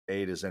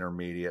8 is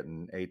intermediate,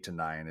 and 8 to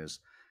 9 is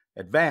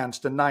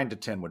advanced, and 9 to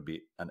 10 would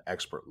be an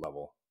expert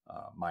level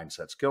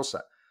mindset skill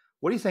set.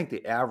 What do you think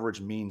the average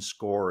mean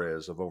score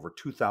is of over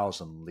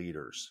 2,000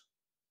 leaders?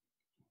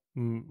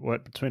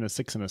 What, between a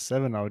 6 and a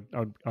 7?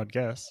 I'd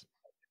guess.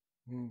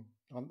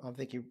 I'm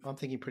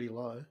thinking pretty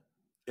low.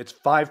 It's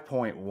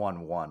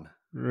 5.11.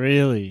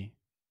 Really?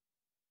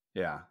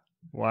 Yeah.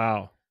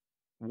 Wow.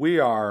 We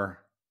are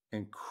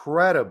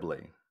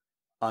incredibly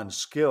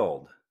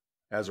unskilled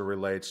as it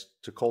relates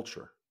to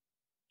culture.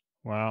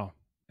 Wow.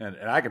 And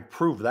I can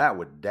prove that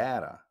with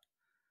data.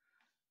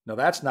 Now,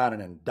 that's not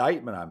an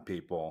indictment on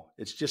people.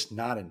 It's just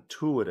not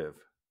intuitive.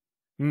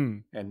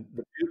 And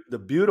the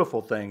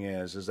beautiful thing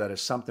is that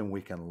it's something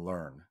we can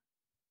learn.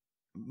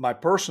 My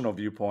personal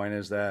viewpoint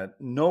is that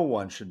no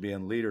one should be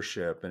in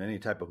leadership in any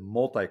type of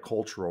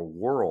multicultural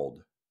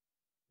world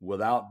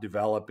without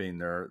developing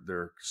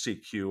their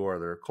CQ or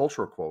their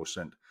cultural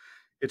quotient.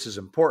 It's as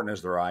important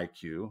as their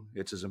IQ.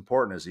 It's as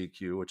important as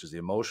EQ, which is the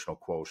emotional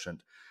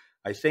quotient.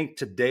 I think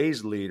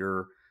today's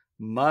leader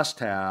must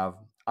have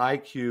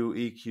IQ,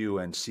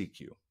 EQ, and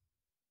CQ.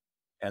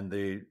 And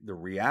the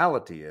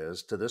reality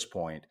is, to this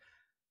point,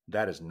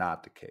 that is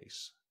not the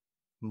case.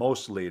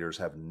 Most leaders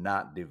have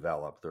not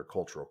developed their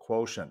cultural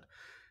quotient,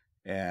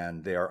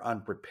 and they are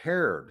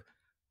unprepared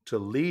to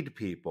lead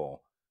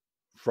people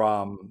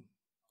from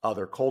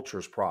other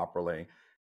cultures properly.